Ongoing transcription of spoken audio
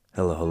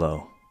Hello,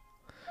 hello.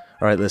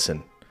 All right,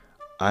 listen.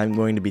 I'm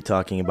going to be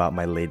talking about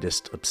my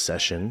latest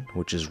obsession,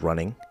 which is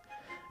running,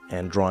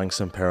 and drawing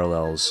some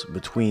parallels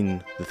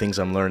between the things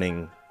I'm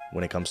learning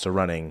when it comes to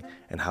running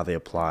and how they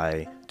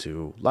apply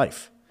to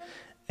life.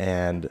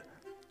 And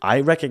I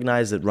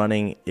recognize that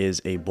running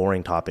is a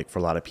boring topic for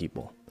a lot of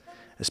people,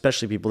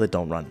 especially people that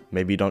don't run.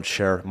 Maybe you don't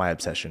share my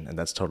obsession, and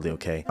that's totally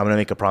okay. I'm gonna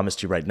make a promise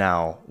to you right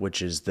now,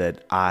 which is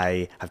that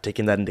I have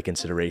taken that into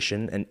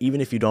consideration. And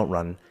even if you don't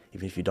run,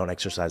 even if you don't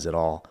exercise at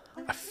all,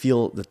 I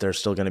feel that there's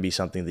still gonna be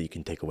something that you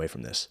can take away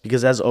from this.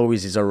 Because as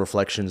always, these are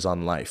reflections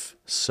on life.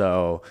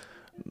 So,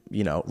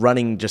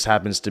 running just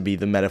happens to be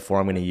the metaphor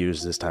I'm gonna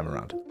use this time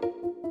around.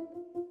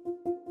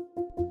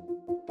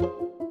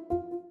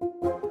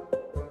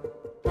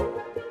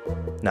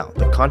 Now,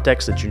 the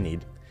context that you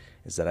need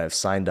is that I've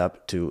signed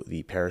up to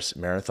the Paris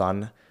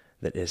Marathon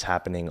that is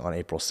happening on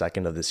April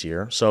 2nd of this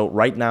year. So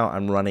right now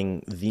I'm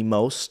running the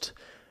most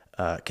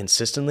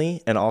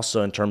consistently and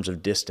also in terms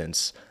of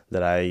distance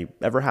that I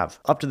ever have.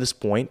 Up to this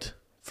point,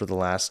 for the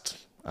last,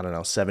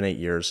 7, 8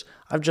 years,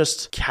 I've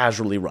just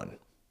casually run.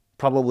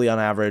 Probably on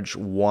average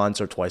once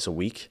or twice a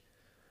week.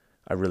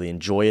 I really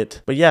enjoy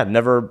it. But yeah,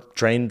 never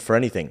trained for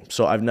anything.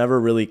 So I've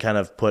never really kind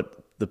of put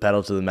the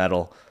pedal to the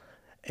metal,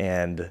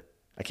 and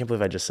I can't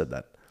believe I just said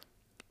that.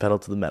 Pedal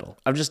to the metal.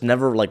 I've just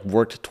never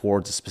worked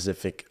towards a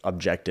specific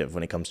objective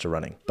when it comes to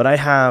running. But I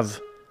have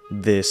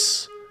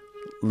this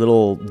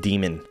little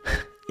demon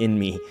in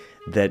me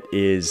that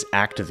is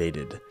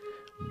activated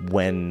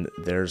when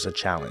there's a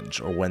challenge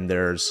or when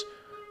there's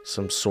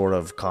some sort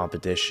of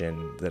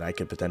competition that I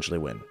could potentially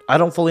win. I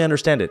don't fully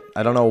understand it.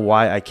 I don't know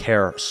why I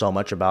care so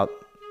much about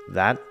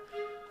that,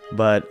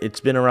 but it's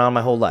been around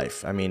my whole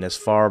life. I mean, as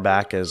far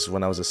back as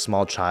when I was a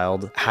small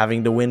child,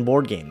 having to win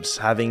board games,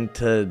 having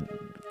to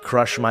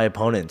crush my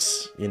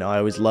opponents. I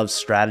always loved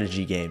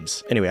strategy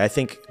games. Anyway, I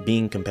think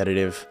being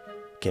competitive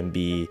can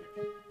be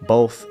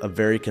both a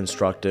very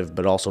constructive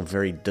but also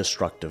very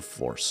destructive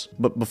force.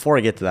 But before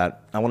I get to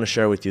that, I want to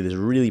share with you this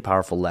really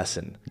powerful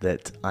lesson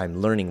that I'm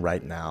learning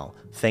right now,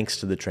 thanks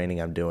to the training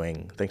I'm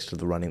doing, thanks to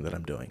the running that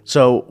I'm doing.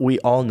 So we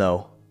all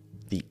know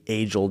the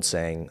age-old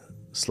saying,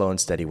 slow and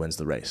steady wins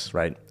the race,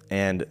 right?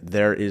 And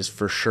there is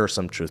for sure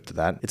some truth to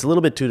that. It's a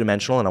little bit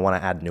two-dimensional, and I want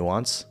to add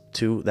nuance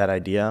to that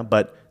idea,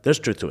 but there's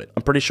truth to it.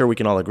 I'm pretty sure we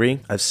can all agree.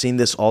 I've seen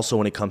this also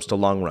when it comes to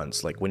long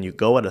runs. Like when you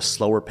go at a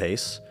slower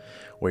pace,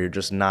 where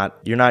you're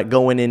not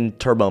going in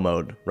turbo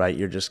mode, right?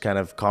 You're just kind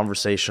of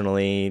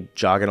conversationally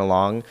jogging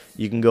along.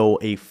 You can go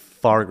a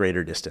far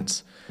greater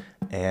distance.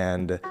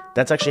 And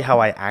that's actually how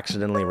I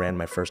accidentally ran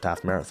my first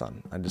half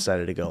marathon. I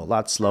decided to go a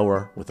lot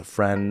slower with a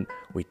friend.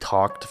 We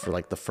talked for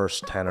the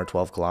first 10 or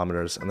 12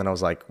 kilometers. And then I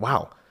was like,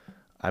 wow,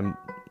 I'm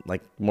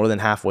more than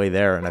halfway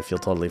there and I feel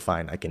totally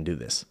fine. I can do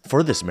this.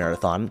 For this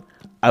marathon,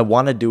 I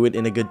want to do it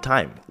in a good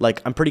time.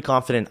 I'm pretty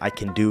confident I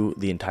can do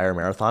the entire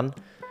marathon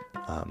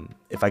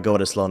if I go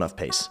at a slow enough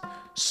pace.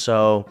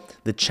 So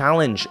the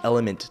challenge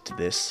element to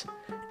this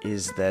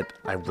is that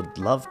I would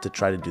love to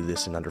try to do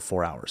this in under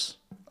 4 hours.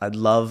 I'd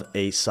love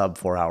a sub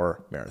 4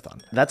 hour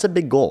marathon. That's a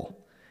big goal.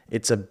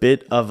 It's a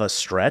bit of a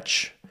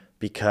stretch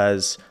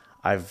because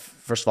I've,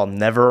 first of all,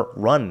 never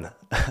run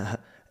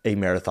a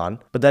marathon,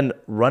 but then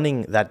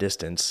running that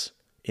distance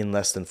in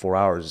less than 4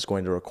 hours is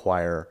going to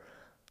require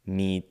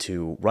me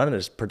to run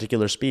at a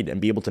particular speed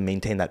and be able to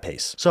maintain that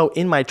pace. So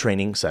in my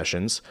training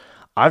sessions,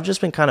 I've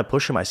just been kind of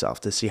pushing myself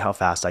to see how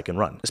fast I can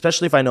run,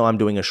 especially if I know I'm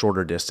doing a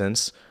shorter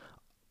distance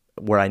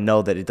where I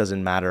know that it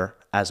doesn't matter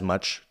as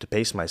much to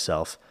pace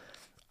myself.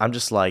 I'm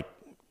just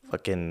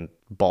fucking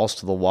balls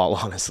to the wall,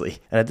 honestly.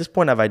 And at this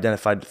point, I've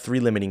identified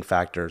 3 limiting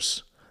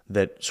factors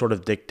that sort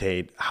of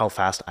dictate how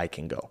fast I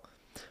can go.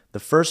 The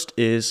first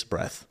is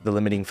breath, the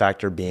limiting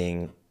factor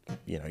being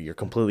you're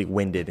completely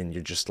winded and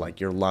you're just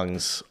your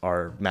lungs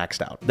are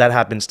maxed out. That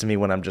happens to me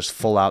when I'm just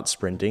full out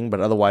sprinting, but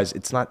otherwise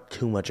it's not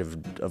too much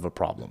of a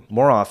problem.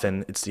 More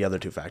often, it's the other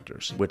 2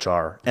 factors, which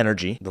are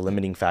energy, the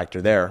limiting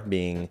factor there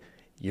being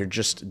you're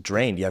just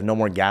drained. You have no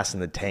more gas in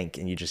the tank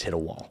and you just hit a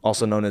wall,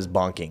 also known as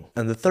bonking.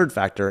 And the third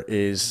factor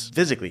is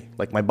physically,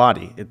 my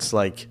body. It's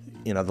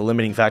the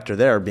limiting factor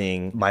there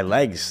being my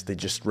legs, they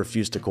just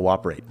refuse to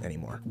cooperate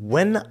anymore.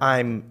 When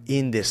I'm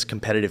in this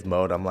competitive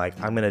mode, I'm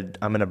I'm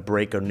gonna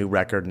break a new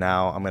record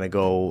now. I'm gonna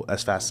go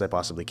as fast as I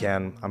possibly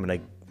can. I'm gonna,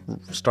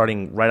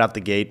 starting right out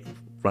the gate,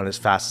 run as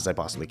fast as I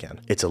possibly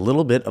can. It's a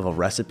little bit of a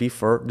recipe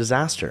for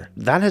disaster.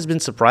 That has been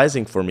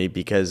surprising for me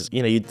because,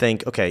 you'd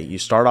think, okay, you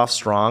start off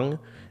strong,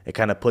 it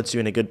kind of puts you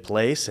in a good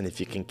place, and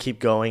if you can keep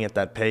going at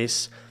that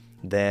pace,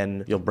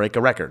 then you'll break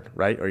a record,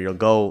 right? Or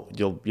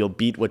you'll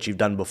beat what you've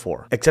done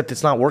before. Except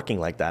it's not working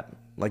like that.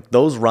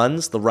 Those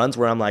runs, the runs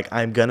where I'm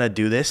I'm gonna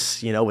do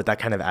this, with that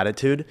kind of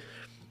attitude,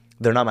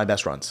 they're not my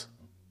best runs.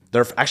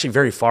 They're actually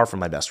very far from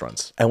my best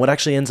runs. And what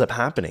actually ends up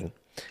happening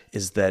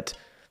is that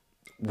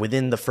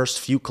within the first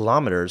few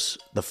kilometers,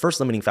 the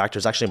first limiting factor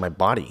is actually my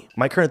body.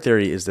 My current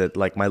theory is that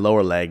my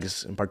lower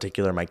legs, in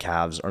particular my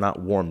calves, are not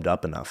warmed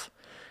up enough.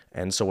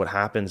 And so what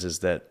happens is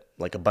that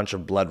a bunch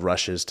of blood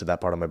rushes to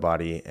that part of my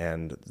body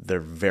and they're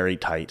very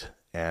tight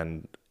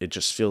and it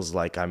just feels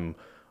like I'm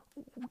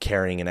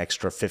carrying an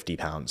extra 50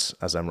 pounds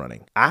as I'm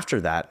running.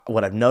 After that,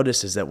 what I've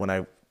noticed is that when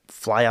I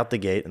fly out the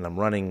gate and I'm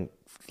running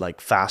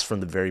like fast from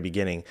the very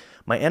beginning,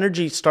 my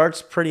energy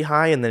starts pretty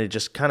high and then it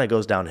just kind of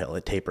goes downhill.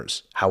 It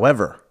tapers.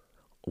 However,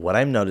 what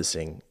I'm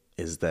noticing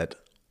is that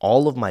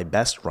all of my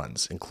best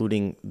runs,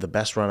 including the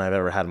best run I've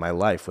ever had in my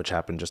life, which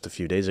happened just a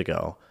few days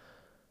ago,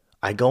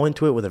 I go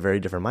into it with a very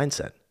different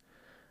mindset.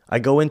 I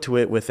go into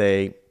it with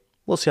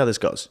we'll see how this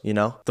goes, you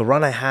know? The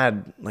run I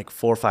had like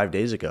 4 or 5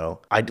 days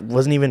ago, I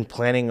wasn't even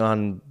planning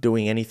on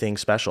doing anything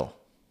special.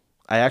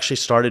 I actually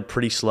started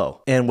pretty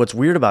slow. And what's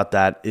weird about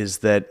that is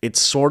that it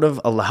sort of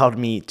allowed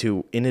me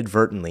to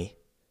inadvertently,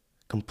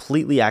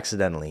 completely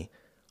accidentally,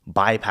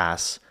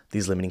 bypass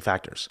these limiting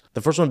factors.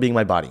 The first one being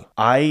my body.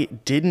 I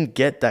didn't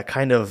get that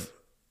kind of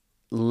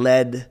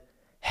lead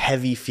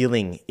heavy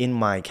feeling in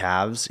my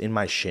calves, in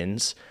my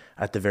shins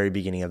at the very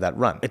beginning of that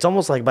run. It's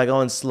almost like by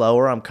going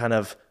slower, I'm kind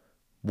of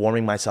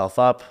warming myself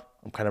up.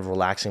 I'm kind of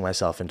relaxing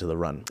myself into the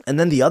run. And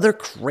then the other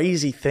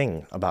crazy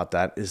thing about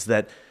that is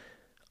that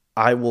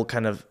I will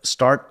kind of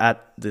start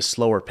at this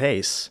slower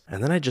pace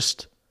and then I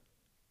just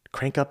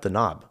crank up the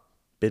knob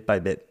bit by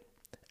bit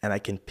and I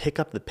can pick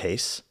up the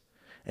pace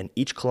and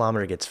each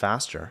kilometer gets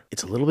faster.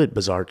 It's a little bit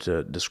bizarre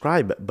to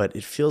describe, but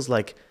it feels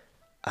like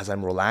as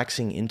I'm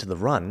relaxing into the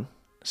run,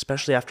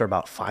 especially after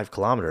about 5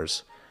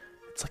 kilometers,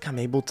 it's like I'm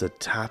able to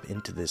tap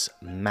into this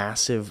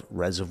massive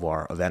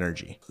reservoir of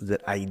energy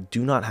that I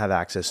do not have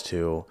access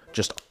to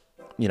just,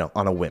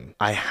 on a whim.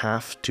 I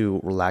have to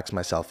relax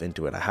myself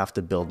into it. I have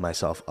to build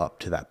myself up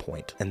to that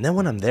point. And then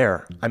when I'm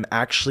there, I'm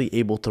actually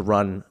able to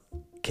run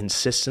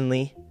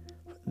consistently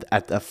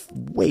at a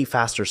way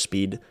faster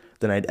speed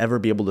than I'd ever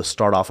be able to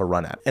start off a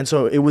run at. And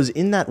so it was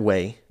in that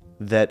way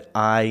that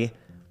I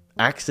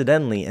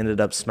accidentally ended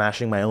up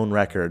smashing my own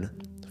record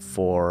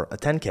for a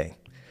 10K.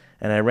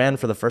 And I ran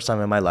for the first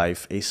time in my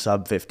life a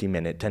sub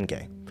 50-minute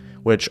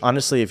 10K, which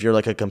honestly, if you're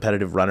like a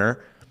competitive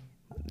runner,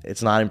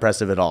 it's not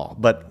impressive at all.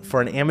 But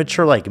for an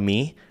amateur like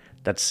me,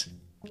 that's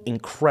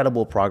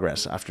incredible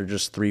progress after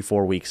just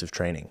 3-4 weeks of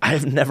training. I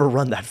have never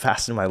run that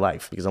fast in my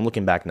life because I'm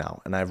looking back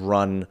now and I've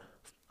run,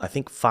 I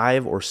think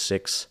 5 or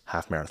 6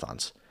 half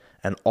marathons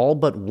and all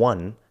but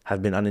one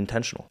have been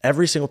unintentional.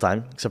 Every single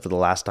time, except for the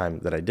last time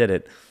that I did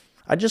it,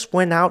 I just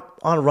went out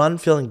on a run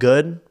feeling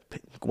good,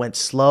 went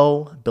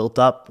slow, built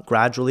up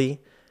gradually,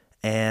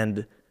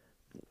 and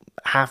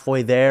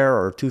halfway there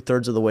or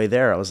 2/3 of the way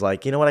there, I was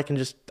like, you know what, I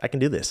can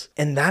do this.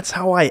 And that's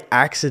how I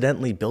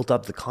accidentally built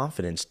up the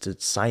confidence to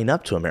sign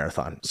up to a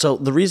marathon. So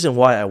the reason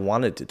why I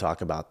wanted to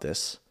talk about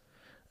this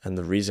and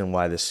the reason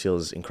why this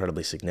feels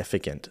incredibly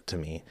significant to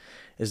me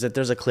is that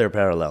there's a clear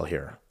parallel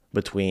here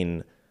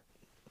between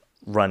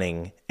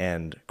running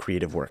and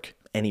creative work,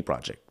 any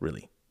project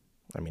really.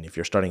 I mean, if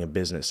you're starting a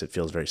business, it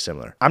feels very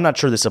similar. I'm not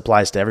sure this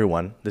applies to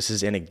everyone. This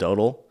is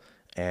anecdotal.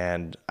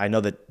 And I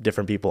know that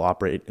different people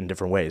operate in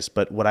different ways.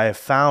 But what I have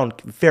found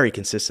very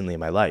consistently in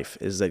my life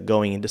is that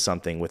going into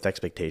something with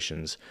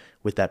expectations,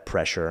 with that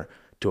pressure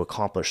to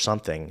accomplish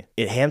something,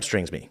 it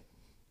hamstrings me,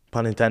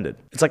 pun intended.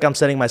 It's like I'm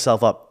setting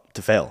myself up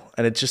to fail.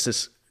 And it's just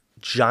this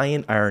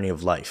giant irony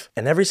of life.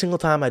 And every single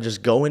time I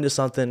just go into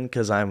something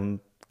because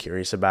I'm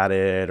curious about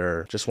it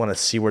or just want to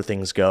see where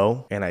things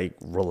go and I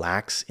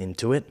relax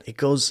into it, it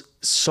goes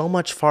so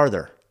much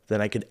farther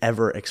than I could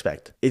ever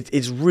expect.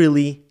 It's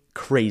really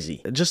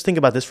crazy. Just think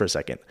about this for a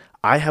second.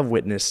 I have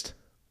witnessed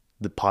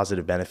the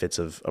positive benefits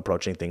of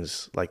approaching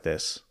things like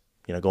this,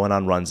 going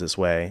on runs this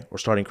way or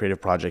starting creative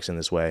projects in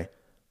this way.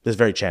 This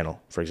very channel,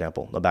 for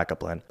example, a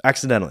backup plan,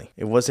 accidentally.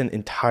 It wasn't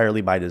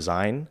entirely by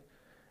design.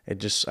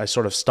 I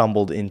sort of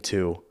stumbled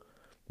into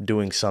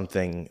doing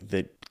something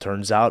that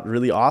turns out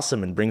really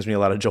awesome and brings me a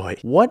lot of joy.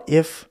 What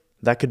if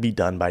that could be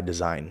done by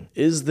design?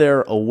 Is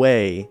there a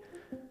way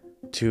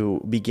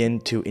to begin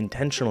to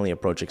intentionally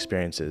approach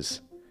experiences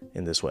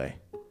in this way,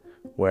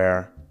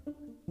 where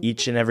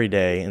each and every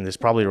day, and this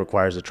probably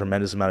requires a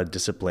tremendous amount of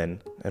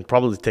discipline and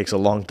probably takes a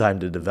long time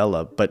to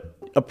develop, but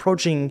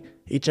approaching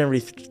each and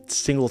every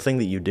single thing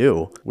that you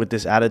do with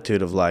this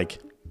attitude of like,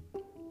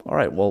 all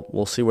right, well,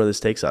 we'll see where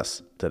this takes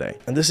us today.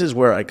 And this is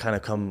where I kind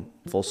of come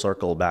full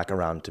circle back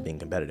around to being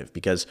competitive,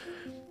 because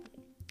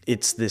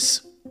it's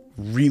this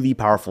really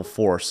powerful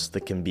force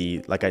that can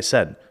be, like I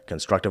said,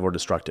 constructive or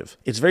destructive.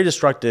 It's very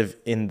destructive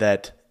in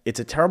that it's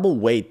a terrible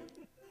way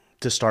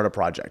to start a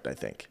project, I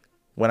think.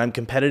 When I'm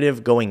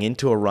competitive going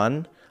into a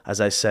run,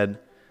 as I said,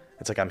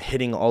 it's like I'm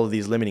hitting all of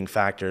these limiting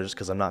factors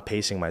because I'm not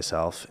pacing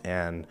myself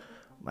and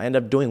I end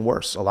up doing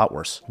worse, a lot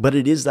worse. But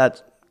it is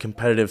that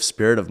competitive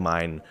spirit of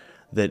mine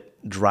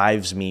that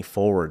drives me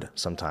forward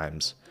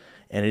sometimes.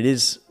 And it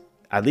is,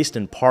 at least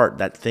in part,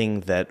 that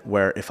thing that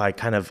where if I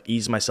kind of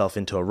ease myself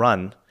into a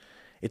run,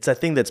 it's that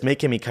thing that's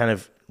making me kind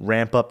of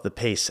ramp up the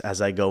pace as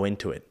I go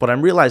into it. What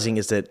I'm realizing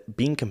is that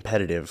being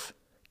competitive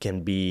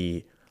can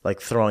be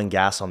like throwing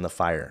gas on the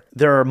fire.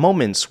 There are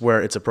moments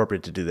where it's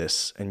appropriate to do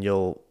this and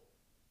you'll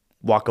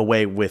walk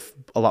away with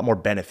a lot more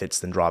benefits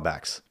than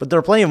drawbacks. But there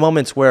are plenty of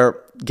moments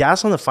where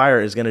gas on the fire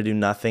is going to do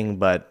nothing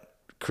but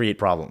create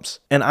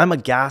problems. And I'm a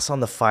gas on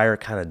the fire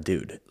kind of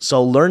dude.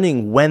 So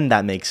learning when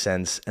that makes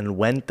sense and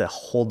when to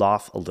hold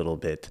off a little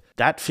bit,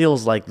 that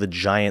feels like the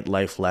giant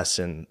life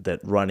lesson that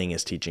running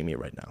is teaching me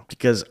right now.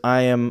 Because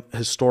I am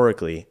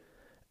historically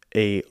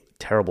a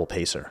terrible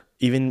pacer.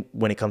 Even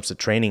when it comes to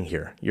training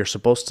here, you're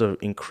supposed to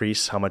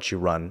increase how much you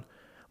run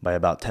by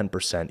about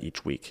 10%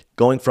 each week.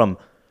 Going from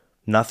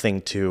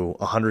nothing to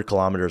 100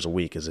 kilometers a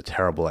week is a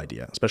terrible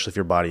idea, especially if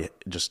your body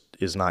just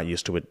is not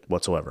used to it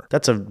whatsoever.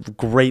 That's a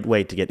great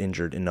way to get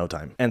injured in no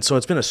time. And so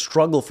it's been a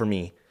struggle for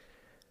me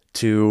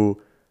to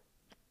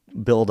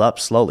build up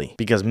slowly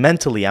because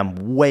mentally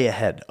I'm way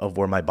ahead of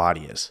where my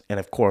body is. And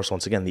of course,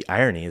 once again, the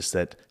irony is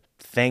that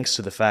thanks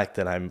to the fact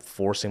that I'm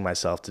forcing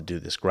myself to do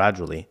this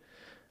gradually,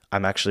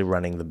 I'm actually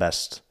running the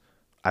best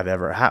I've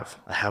ever have.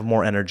 I have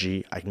more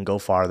energy, I can go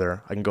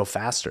farther, I can go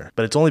faster.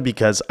 But it's only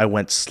because I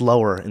went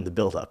slower in the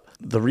buildup.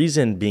 The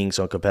reason being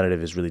so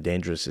competitive is really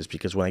dangerous is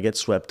because when I get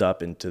swept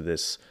up into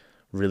this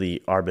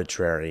really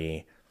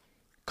arbitrary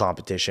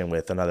competition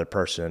with another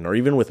person or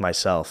even with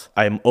myself,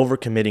 I am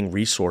overcommitting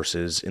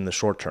resources in the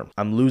short term.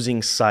 I'm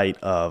losing sight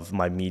of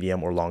my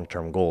medium or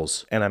long-term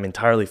goals, and I'm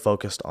entirely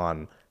focused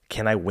on,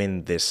 can I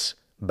win this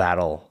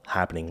battle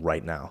happening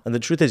right now? And the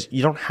truth is,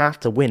 you don't have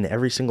to win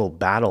every single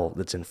battle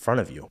that's in front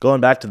of you. Going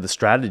back to the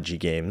strategy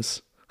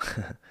games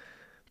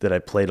that I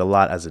played a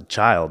lot as a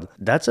child,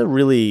 that's a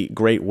really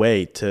great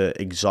way to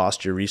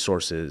exhaust your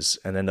resources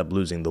and end up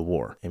losing the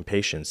war.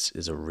 Impatience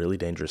is a really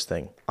dangerous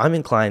thing. I'm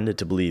inclined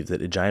to believe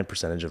that a giant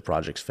percentage of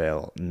projects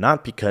fail,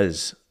 not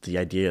because the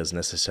idea is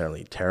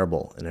necessarily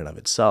terrible in and of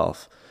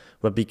itself,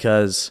 but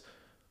because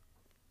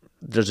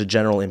there's a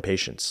general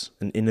impatience,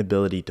 an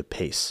inability to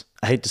pace.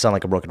 I hate to sound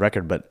like a broken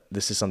record, but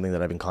this is something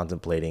that I've been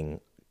contemplating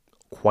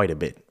quite a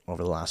bit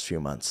over the last few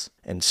months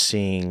and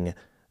seeing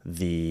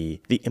the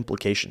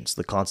implications,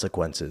 the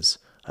consequences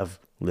of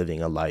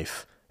living a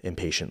life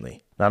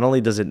impatiently. Not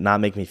only does it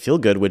not make me feel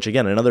good, which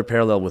again, another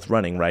parallel with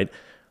running, right?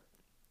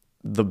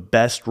 The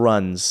best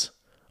runs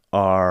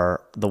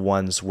are the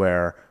ones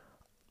where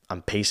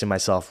I'm pacing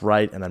myself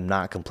right and I'm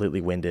not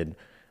completely winded.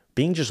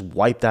 Being just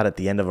wiped out at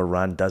the end of a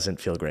run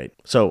doesn't feel great.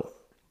 So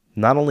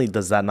not only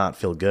does that not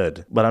feel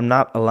good, but I'm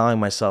not allowing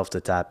myself to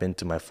tap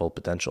into my full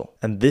potential.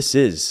 And this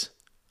is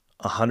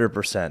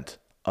 100%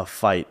 a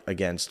fight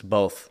against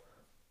both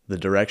the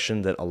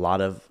direction that a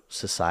lot of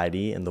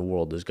society and the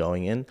world is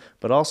going in,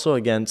 but also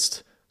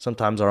against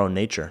sometimes our own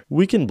nature.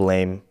 We can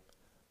blame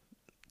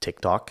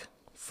TikTok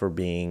for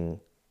being,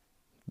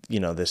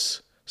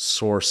 this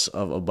source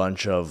of a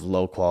bunch of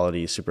low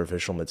quality,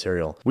 superficial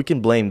material. We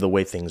can blame the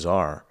way things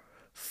are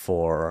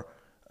for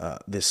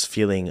this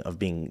feeling of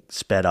being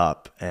sped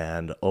up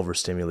and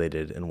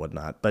overstimulated and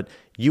whatnot. But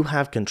you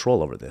have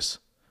control over this.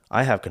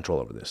 I have control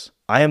over this.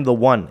 I am the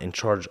one in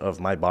charge of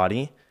my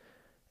body,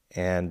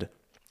 and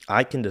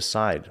I can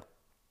decide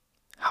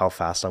how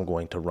fast I'm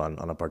going to run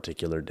on a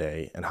particular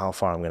day and how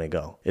far I'm going to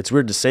go. It's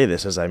weird to say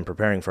this as I'm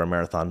preparing for a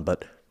marathon,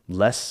 but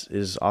less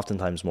is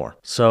oftentimes more.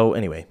 So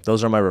anyway,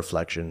 those are my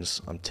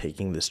reflections. I'm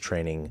taking this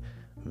training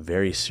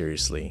very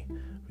seriously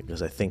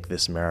because I think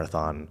this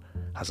marathon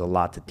has a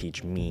lot to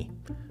teach me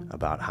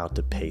about how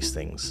to pace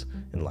things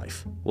in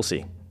life. We'll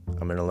see.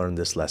 I'm going to learn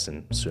this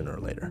lesson sooner or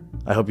later.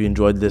 I hope you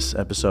enjoyed this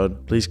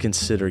episode. Please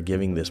consider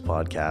giving this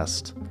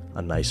podcast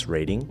a nice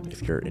rating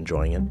if you're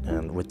enjoying it.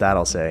 And with that,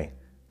 I'll say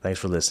thanks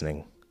for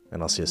listening,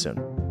 and I'll see you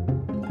soon.